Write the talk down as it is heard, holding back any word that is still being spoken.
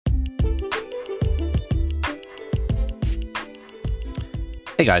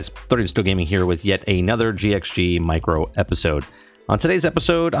Hey guys, 30 Still Gaming here with yet another GXG micro episode. On today's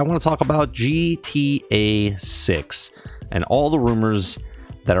episode, I want to talk about GTA 6 and all the rumors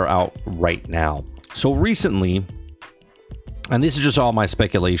that are out right now. So recently, and this is just all my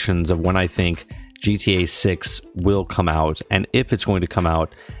speculations of when I think GTA 6 will come out and if it's going to come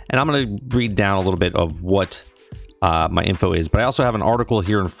out, and I'm going to read down a little bit of what my info is, but I also have an article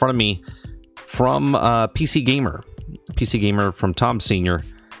here in front of me from PC Gamer from Tom Senior.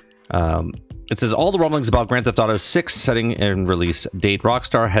 It says all the rumblings about Grand Theft Auto 6 setting and release date.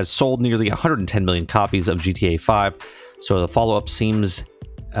 Rockstar has sold nearly 110 million copies of GTA 5, so the follow-up seems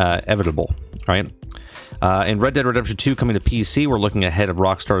inevitable, right? In Red Dead Redemption 2 coming to PC, we're looking ahead of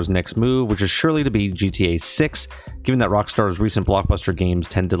Rockstar's next move, which is surely to be GTA 6, given that Rockstar's recent blockbuster games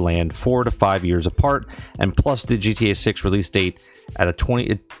tend to land 4 to 5 years apart, and plus the GTA 6 release date at a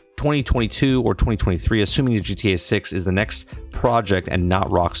 2022 or 2023, assuming the GTA 6 is the next project and not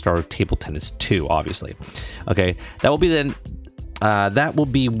Rockstar Table Tennis 2, obviously. Okay, that will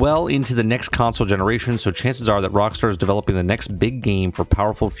be well into the next console generation, so chances are that Rockstar is developing the next big game for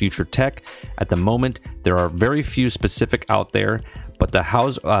powerful future tech. At the moment, there are very few specific out there, but the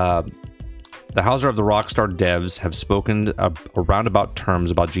houser of the Rockstar devs have spoken around about terms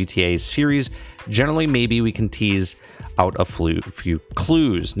about GTA series. Generally, maybe we can tease out a few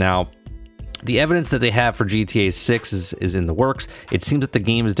clues. Now, the evidence that they have for GTA 6 is in the works. It seems that the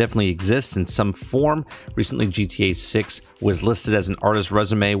game definitely exists in some form. Recently, GTA 6 was listed as an artist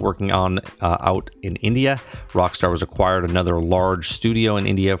resume working on out in India. Rockstar was acquired another large studio in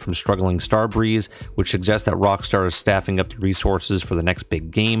India from struggling Starbreeze, which suggests that Rockstar is staffing up the resources for the next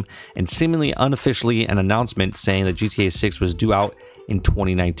big game. And seemingly unofficially, an announcement saying that GTA 6 was due out in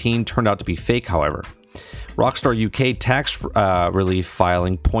 2019 turned out to be fake, however. Rockstar UK tax relief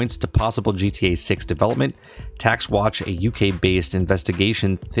filing points to possible GTA 6 development. TaxWatch, a UK-based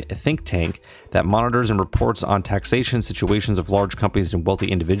investigation think tank that monitors and reports on taxation situations of large companies and wealthy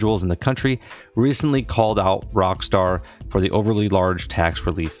individuals in the country, recently called out Rockstar for the overly large tax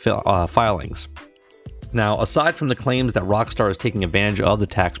relief filings. Now, aside from the claims that Rockstar is taking advantage of the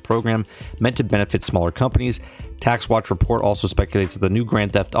tax program meant to benefit smaller companies, TaxWatch report also speculates that the new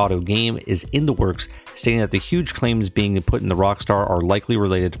Grand Theft Auto game is in the works, stating that the huge claims being put in the Rockstar are likely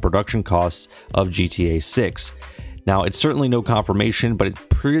related to production costs of GTA 6. Now, it's certainly no confirmation, but it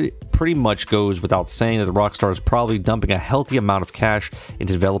pretty much goes without saying that the Rockstar is probably dumping a healthy amount of cash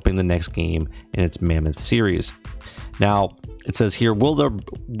into developing the next game in its mammoth series. Now, it says here,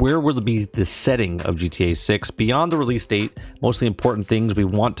 where will be the setting of GTA 6? Beyond the release date, mostly important things we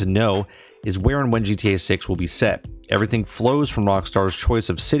want to know is where and when GTA 6 will be set. Everything flows from Rockstar's choice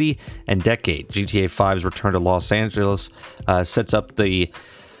of city and decade. GTA 5's return to Los Angeles sets up the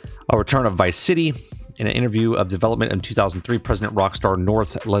return of Vice City. In an interview of development in 2003, President Rockstar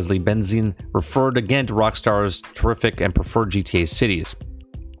North Leslie Benzine referred again to Rockstar's terrific and preferred GTA cities.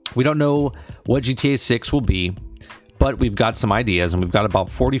 We don't know what GTA 6 will be, but we've got some ideas, and we've got about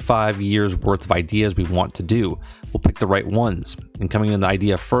 45 years worth of ideas we want to do. We'll pick the right ones. And coming in the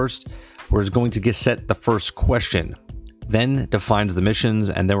idea first, we're going to set the first question, then defines the missions,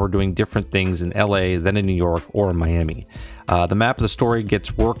 and then we're doing different things in LA, then in New York, or in Miami. The map of the story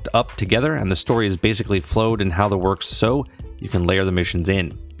gets worked up together, and the story is basically flowed in how that works, so you can layer the missions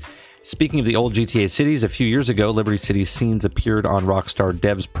in. Speaking of the old GTA cities, a few years ago, Liberty City's scenes appeared on Rockstar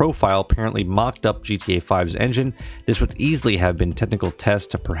Dev's profile, apparently mocked up GTA 5's engine. This would easily have been technical test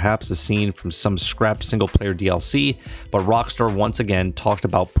to perhaps a scene from some scrapped single-player DLC, but Rockstar once again talked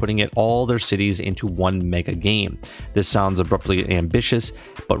about putting all their cities into one mega game. This sounds abruptly ambitious,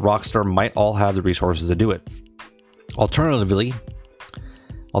 but Rockstar might all have the resources to do it. Alternatively,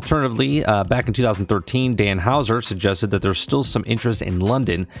 back in 2013, Dan Houser suggested that there's still some interest in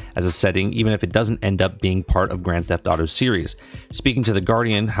London as a setting, even if it doesn't end up being part of Grand Theft Auto series. Speaking to The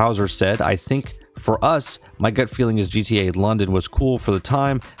Guardian, Houser said, "I think for us, my gut feeling is GTA London was cool for the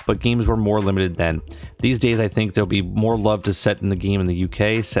time, but games were more limited then. These days, I think there'll be more love to set in the game in the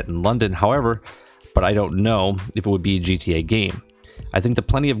UK, set in London, however, but I don't know if it would be a GTA game. I think that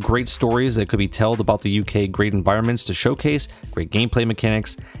plenty of great stories that could be told about the UK, great environments to showcase, great gameplay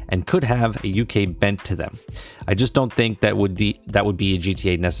mechanics, and could have a UK bent to them. I just don't think that would be a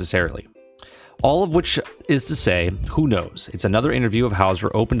GTA necessarily." All of which is to say, who knows? It's another interview of Houser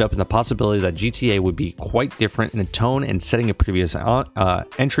opened up in the possibility that GTA would be quite different in a tone and setting of previous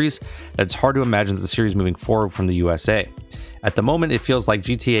entries, that it's hard to imagine the series moving forward from the USA. At the moment, it feels like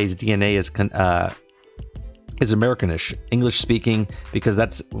GTA's DNA is is Americanish, English speaking, because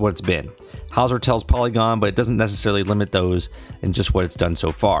that's what it's been. Hauser tells Polygon, but it doesn't necessarily limit those in just what it's done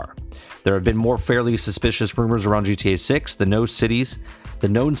so far. There have been more fairly suspicious rumors around GTA 6, the known cities,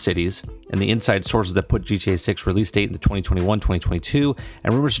 and the inside sources that put GTA 6 release date into 2021-2022,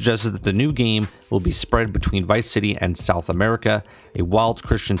 and rumors suggested that the new game will be spread between Vice City and South America. A Wild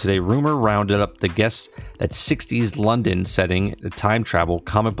Christian Today rumor rounded up the guess that 60s London setting, the time travel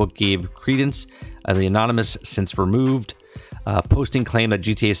comic book gave credence. The anonymous since removed. Posting claimed that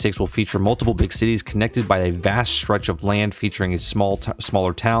GTA 6 will feature multiple big cities connected by a vast stretch of land featuring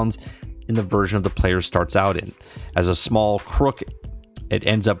smaller towns in the version of the player starts out in. As a small crook, it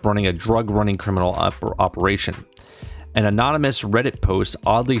ends up running a drug-running criminal operation. An anonymous Reddit post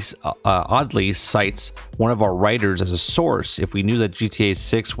oddly cites one of our writers as a source. If we knew that GTA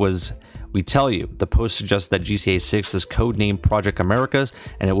 6 was, we tell you. The post suggests that GTA 6 is codenamed Project Americas,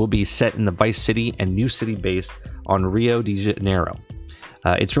 and it will be set in the Vice City and New City based on Rio de Janeiro.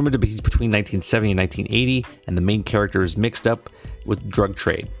 It's rumored to be between 1970 and 1980, and the main character is mixed up with drug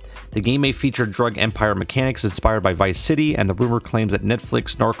trade. The game may feature drug empire mechanics inspired by Vice City, and the rumor claims that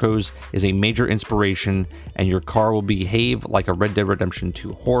Netflix Narcos is a major inspiration, and your car will behave like a Red Dead Redemption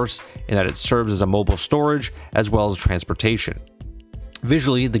 2 horse in that it serves as a mobile storage as well as transportation.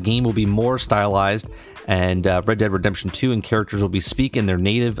 Visually, the game will be more stylized, and Red Dead Redemption 2 and characters will be speak in their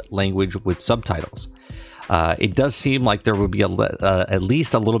native language with subtitles. It does seem like there will be at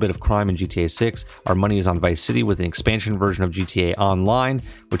least a little bit of crime in GTA 6. Our money is on Vice City with an expansion version of GTA Online,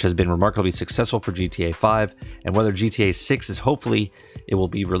 which has been remarkably successful for GTA 5. And whether GTA 6 is hopefully it will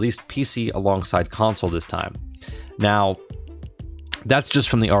be released PC alongside console this time. Now, that's just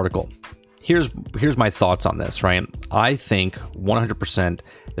from the article. Here's my thoughts on this, right? I think 100%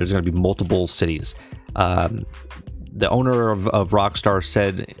 there's going to be multiple cities. The owner of Rockstar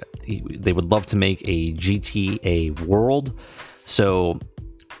said they would love to make a GTA world. So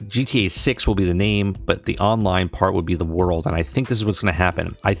GTA 6 will be the name, but the online part would be the world. And I think this is what's going to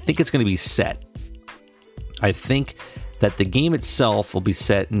happen. I think it's going to be set. I think that the game itself will be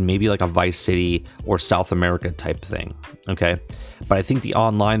set in maybe like a Vice City or South America type thing. Okay. But I think the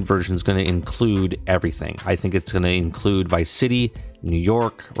online version is going to include everything. I think it's going to include Vice City, New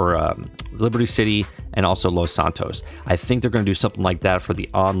York, or Liberty City, and also Los Santos. I think they're going to do something like that for the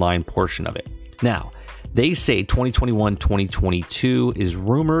online portion of it. Now, they say 2021-2022 is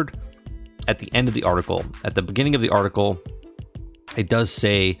rumored at the end of the article. At the beginning of the article, it does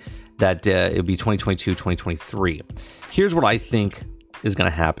say that it'll be 2022-2023. Here's what I think is going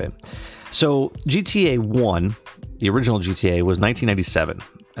to happen. So GTA 1, the original GTA, was 1997.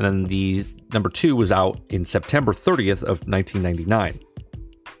 And then the number 2 was out in September 30th of 1999.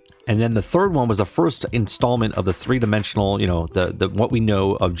 And then the third one was the first installment of the three-dimensional, the what we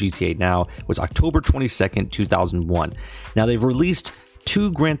know of GTA now, was October 22nd, 2001. Now, they've released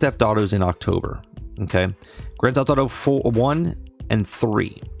 2 Grand Theft Autos in October, okay? Grand Theft Auto 1 and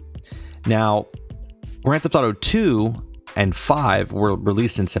 3. Now, Grand Theft Auto 2 and 5 were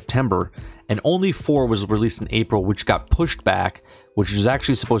released in September, and only 4 was released in April, which got pushed back, which was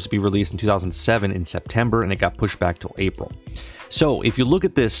actually supposed to be released in 2007 in September, and it got pushed back till April. So if you look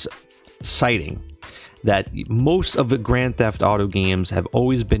at this citing, that most of the Grand Theft Auto games have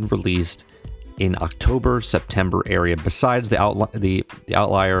always been released in October, September area, besides the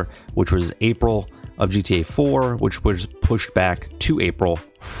outlier, which was April of GTA 4, which was pushed back to April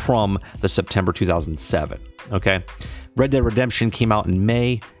from the September 2007. Okay, Red Dead Redemption came out in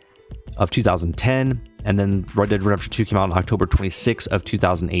May of 2010, and then Red Dead Redemption 2 came out on October 26 of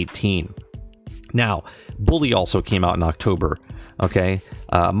 2018. Now, Bully also came out in October. Okay,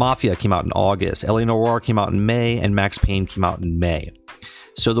 Mafia came out in August, LA Noire came out in May, and Max Payne came out in May.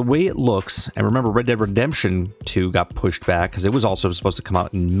 So the way it looks, and remember Red Dead Redemption 2 got pushed back because it was also supposed to come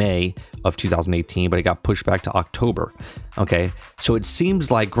out in May of 2018, but it got pushed back to October. Okay, so it seems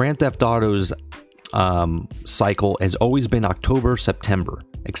like Grand Theft Auto's cycle has always been October, September,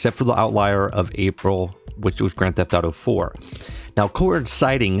 except for the outlier of April, which was Grand Theft Auto 4. Now,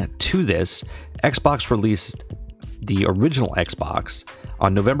 coinciding to this, Xbox released the original Xbox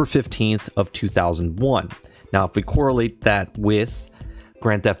on November 15th of 2001. Now, if we correlate that with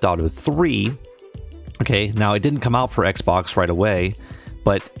Grand Theft Auto 3, okay, now it didn't come out for Xbox right away,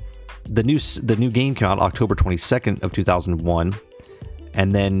 but the new game came out October 22nd of 2001,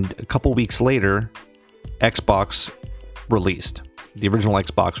 and then a couple weeks later, Xbox released. The original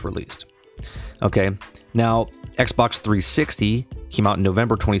Xbox released. Okay, now Xbox 360 came out in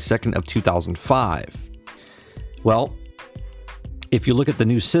November 22nd of 2005. Well, if you look at the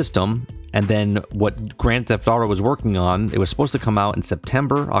new system, And then what Grand Theft Auto was working on, it was supposed to come out in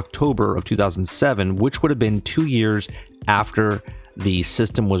September, October of 2007, which would have been 2 years after the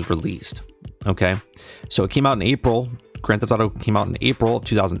system was released. Okay, so it came out in April. Grand Theft Auto came out in April of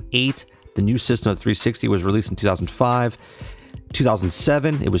 2008. The new system of 360 was released in 2005.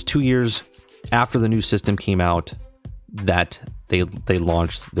 2007, it was 2 years after the new system came out that they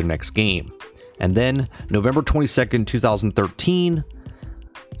launched their next game. And then November 22nd, 2013,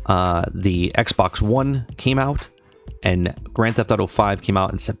 the Xbox One came out, and Grand Theft Auto 5 came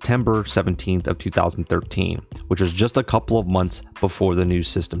out in September 17th of 2013, which was just a couple of months before the new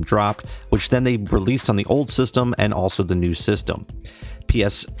system dropped, which then they released on the old system and also the new system.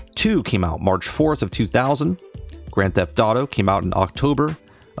 PS2 came out March 4th of 2000. Grand Theft Auto came out in October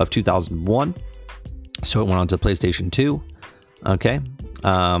of 2001. So it went on to PlayStation 2. Okay.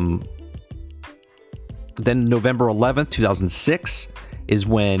 Then November 11th, 2006 is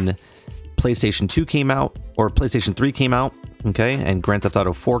when PlayStation 2 came out, or PlayStation 3 came out, okay, and Grand Theft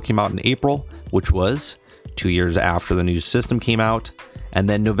Auto 4 came out in April, which was 2 years after the new system came out. And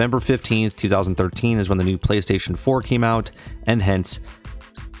then November 15th, 2013 is when the new PlayStation 4 came out, and hence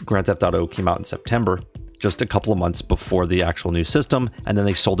Grand Theft Auto came out in September, just a couple of months before the actual new system, and then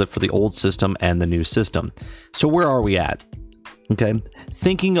they sold it for the old system and the new system. So where are we at? Okay,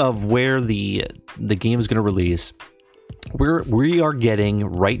 thinking of where the game is going to release, we are getting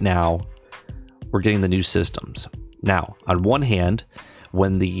right now, we're getting the new systems. Now, on one hand,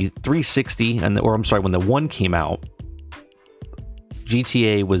 when the 360 when the One came out,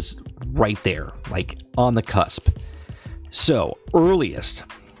 GTA was right there, like on the cusp. So earliest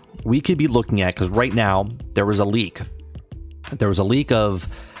we could be looking at, because right now there was a leak. There was a leak of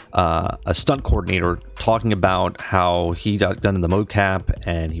a stunt coordinator talking about how he got done in the mocap,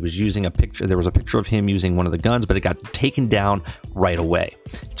 and he was using a picture. There was a picture of him using one of the guns, but it got taken down right away.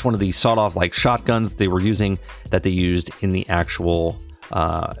 It's one of the sawed-off like shotguns they were using that they used in the actual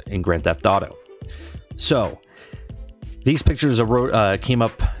in Grand Theft Auto. So these pictures came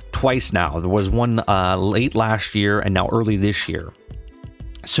up twice now. There was one late last year and now early this year.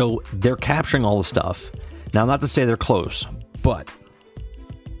 So they're capturing all the stuff. Now, not to say they're close, but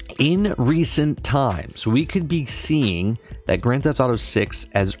in recent times, we could be seeing that Grand Theft Auto 6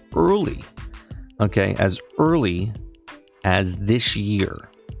 as early as this year.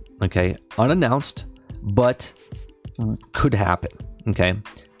 Okay, unannounced, but could happen. Okay,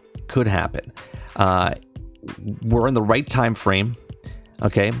 could happen. We're in the right time frame.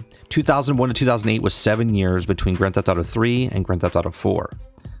 Okay, 2001 to 2008 was 7 years between Grand Theft Auto 3 and Grand Theft Auto 4.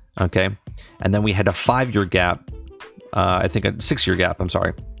 Okay, and then we had a 5-year gap. I think a 6-year gap.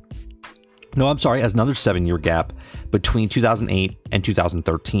 Another 7-year gap between 2008 and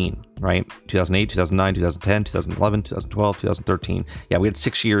 2013, right? 2008, 2009, 2010, 2011, 2012, 2013. Yeah, we had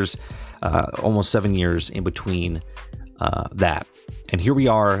 6 years, almost 7 years in between that. And here we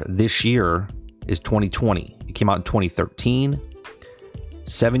are, this year is 2020. It came out in 2013.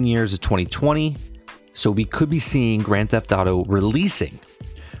 7 years is 2020. So we could be seeing Grand Theft Auto releasing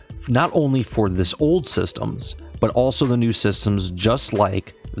not only for this old systems, but also the new systems, just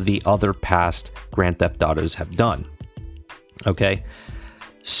like the other past Grand Theft Autos have done. Okay,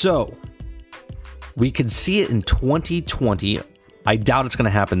 so we could see it in 2020. I doubt it's going to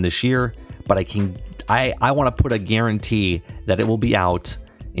happen this year, but I want to put a guarantee that it will be out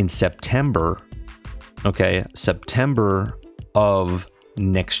in September. Okay, September of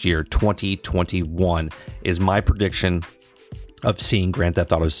next year, 2021 is my prediction of seeing Grand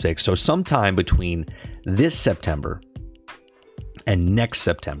Theft Auto 6. So sometime between this September and next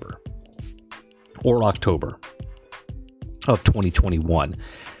September or October of 2021.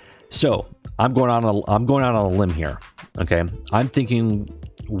 So I'm going on a limb here. Okay, I'm thinking,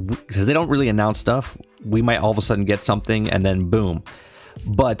 because they don't really announce stuff, we might all of a sudden get something and then boom.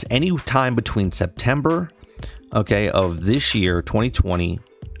 But any time between September, okay, of this year, 2020,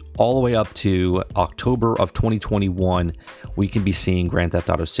 all the way up to October of 2021, we can be seeing Grand Theft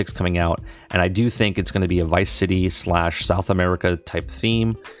Auto 6 coming out. And I do think it's going to be a Vice City / South America type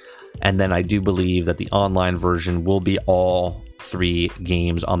theme. And then I do believe that the online version will be all 3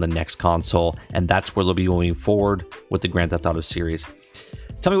 games on the next console. And that's where they'll be moving forward with the Grand Theft Auto series.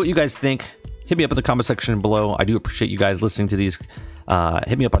 Tell me what you guys think. Hit me up in the comment section below. I do appreciate you guys listening to these.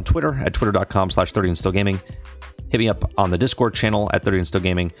 Hit me up on Twitter at twitter.com/30andstillgaming. Hit me up on the Discord channel at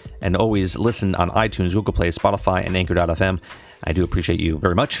 30andstillgaming, and always listen on iTunes, Google Play, Spotify, and Anchor.fm. I do appreciate you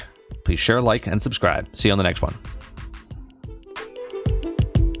very much. Please share, like, and subscribe. See you on the next one.